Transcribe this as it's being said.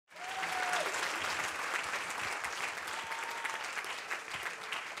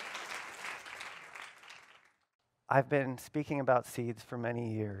I've been speaking about seeds for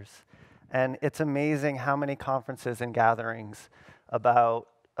many years, and it's amazing how many conferences and gatherings about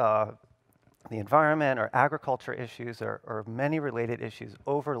the environment or agriculture issues or many related issues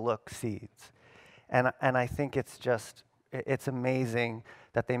overlook seeds. And I think it's amazing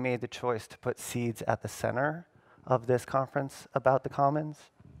that they made the choice to put seeds at the center of this conference about the commons.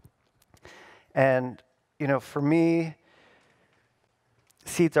 And, for me,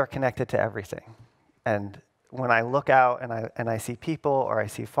 seeds are connected to everything. And when I look out and I see people or I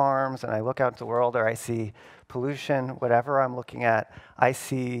see farms and I look out into the world or I see pollution, whatever I'm looking at, I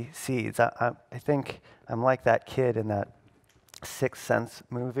see seeds. I think I'm like that kid in that Sixth Sense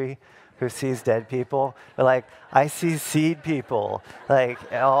movie who sees dead people. But like, I see seed people, like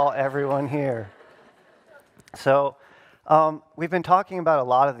everyone here. So we've been talking about a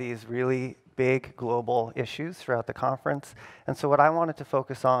lot of these really big global issues throughout the conference. And so what I wanted to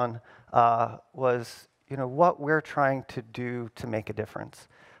focus on was what we're trying to do to make a difference.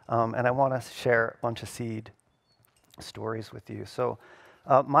 And I want to share a bunch of seed stories with you. So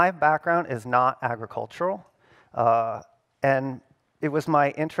my background is not agricultural. And it was my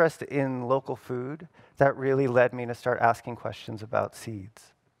interest in local food that really led me to start asking questions about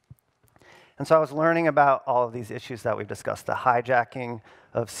seeds. And so I was learning about all of these issues that we've discussed, the hijacking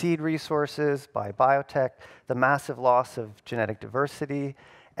of seed resources by biotech, the massive loss of genetic diversity,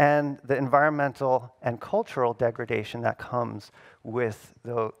 and the environmental and cultural degradation that comes with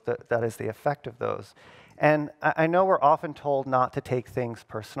that is the effect of those. And I know we're often told not to take things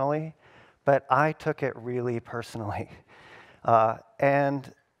personally, but I took it really personally.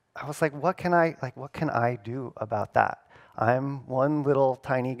 And I was like, what can I do about that? I'm one little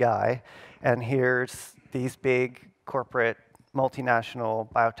tiny guy, and here's these big corporate,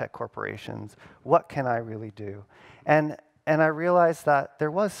 multinational biotech corporations. What can I really do? And I realized that there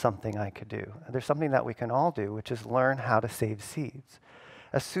was something I could do. There's something that we can all do, which is learn how to save seeds.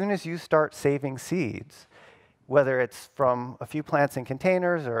 As soon as you start saving seeds, whether it's from a few plants in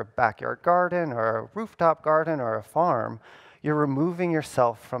containers or a backyard garden or a rooftop garden or a farm, you're removing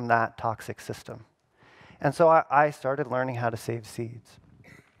yourself from that toxic system. And so I started learning how to save seeds.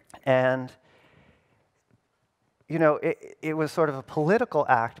 And, it was sort of a political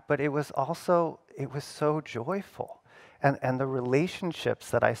act, but it was so joyful. And the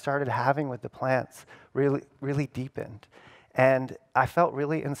relationships that I started having with the plants really, really deepened. And I felt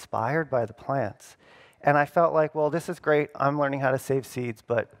really inspired by the plants. And I felt like, well, this is great. I'm learning how to save seeds,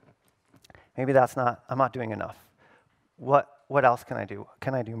 but maybe I'm not doing enough. What else can I do?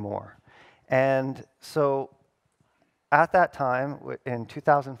 Can I do more? And so at that time, in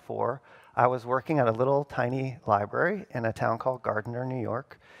 2004, I was working at a little tiny library in a town called Gardiner, New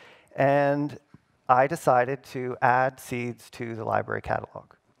York. And I decided to add seeds to the library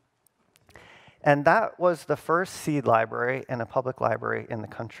catalog. And that was the first seed library in a public library in the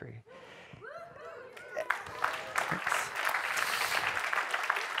country.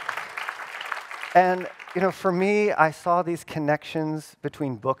 And for me, I saw these connections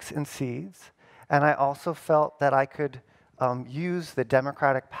between books and seeds, and I also felt that I could use the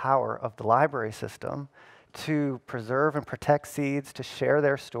democratic power of the library system to preserve and protect seeds, to share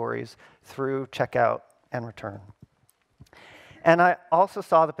their stories through checkout and return. And I also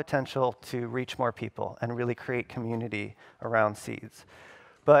saw the potential to reach more people and really create community around seeds.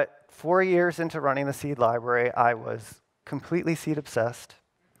 But 4 years into running the seed library, I was completely seed obsessed.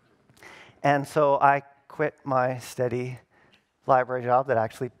 And so I quit my steady library job that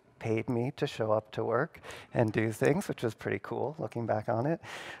actually paid me to show up to work and do things, which was pretty cool looking back on it,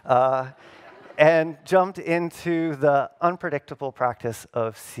 and jumped into the unpredictable practice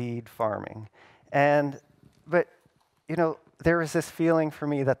of seed farming. But there was this feeling for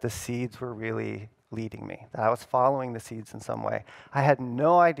me that the seeds were really leading me, that I was following the seeds in some way. I had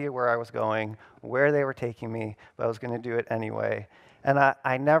no idea where I was going, where they were taking me, but I was going to do it anyway. And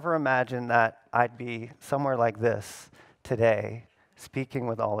I never imagined that I'd be somewhere like this today, speaking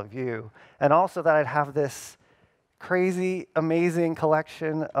with all of you, and also that I'd have this crazy, amazing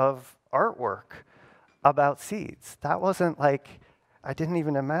collection of artwork about seeds. That wasn't I didn't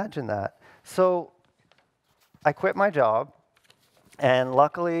even imagine that. So I quit my job, and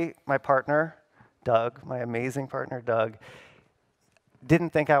luckily my partner, Doug, my amazing partner, Doug,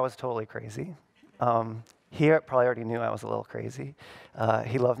 didn't think I was totally crazy. He probably already knew I was a little crazy.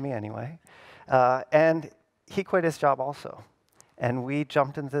 He loved me anyway. And he quit his job also. And we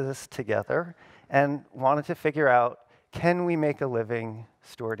jumped into this together and wanted to figure out, can we make a living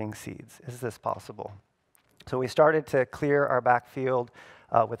stewarding seeds? Is this possible? So we started to clear our backfield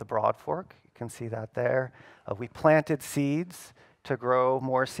with a broad fork. You can see that there. We planted seeds to grow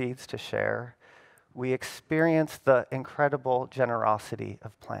more seeds to share. we experience the incredible generosity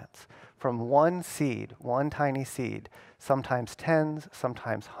of plants. From one seed, one tiny seed, sometimes tens,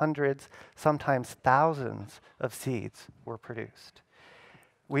 sometimes hundreds, sometimes thousands of seeds were produced.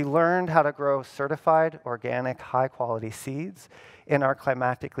 We learned how to grow certified, organic, high-quality seeds in our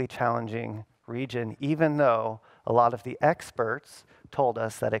climatically challenging region, even though a lot of the experts told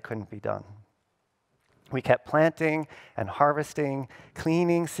us that it couldn't be done. We kept planting and harvesting,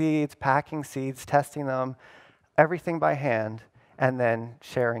 cleaning seeds, packing seeds, testing them, everything by hand, and then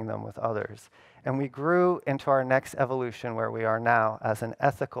sharing them with others. And we grew into our next evolution where we are now as an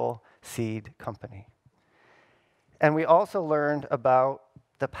ethical seed company. And we also learned about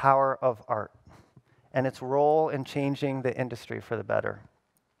the power of art and its role in changing the industry for the better.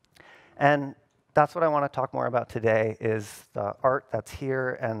 And that's what I want to talk more about today, is the art that's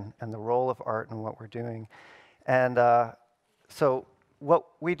here and the role of art and what we're doing. And so what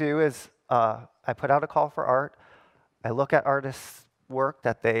we do is I put out a call for art. I look at artists' work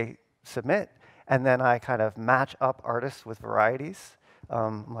that they submit, and then I kind of match up artists with varieties,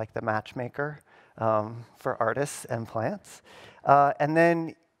 like the matchmaker for artists and plants. And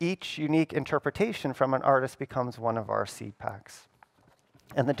then each unique interpretation from an artist becomes one of our seed packs.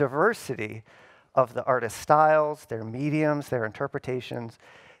 And the diversity of the artist's styles, their mediums, their interpretations,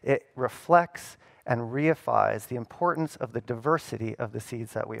 it reflects and reifies the importance of the diversity of the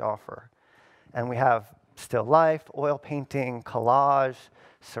seeds that we offer. And we have still life, oil painting, collage,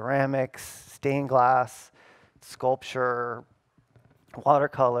 ceramics, stained glass, sculpture,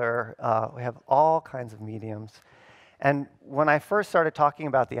 watercolor. We have all kinds of mediums. And when I first started talking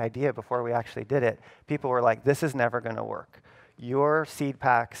about the idea before we actually did it, people were like, this is never going to work. Your seed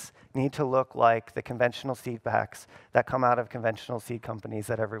packs need to look like the conventional seed packs that come out of conventional seed companies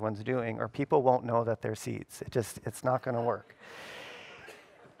that everyone's doing, or people won't know that they're seeds. It's not going to work.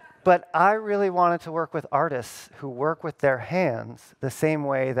 But I really wanted to work with artists who work with their hands the same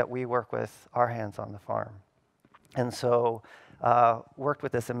way that we work with our hands on the farm. And so worked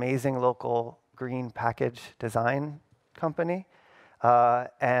with this amazing local Greene package design company,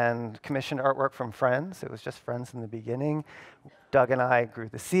 and commissioned artwork from friends. It was just friends in the beginning. Doug and I grew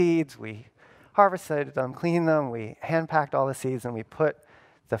the seeds. We harvested them, cleaned them. We hand-packed all the seeds, and we put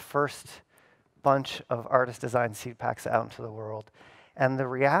the first bunch of artist-designed seed packs out into the world. And the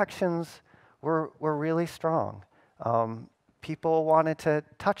reactions were really strong. People wanted to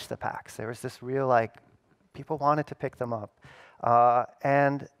touch the packs. There was this real, people wanted to pick them up.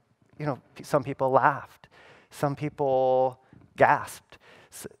 And, some people laughed. Some people gasped.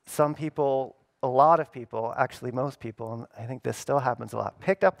 Some people, a lot of people, actually most people, and I think this still happens a lot,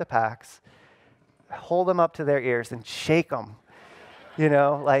 picked up the packs, hold them up to their ears and shake them.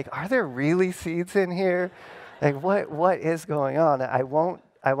 Are there really seeds in here? What is going on? I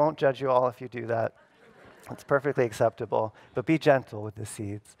won't judge you all if you do that. It's perfectly acceptable, but be gentle with the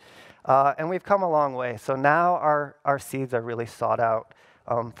seeds. And we've come a long way. So now our seeds are really sought out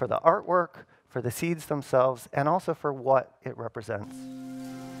for the artwork, for the seeds themselves, and also for what it represents.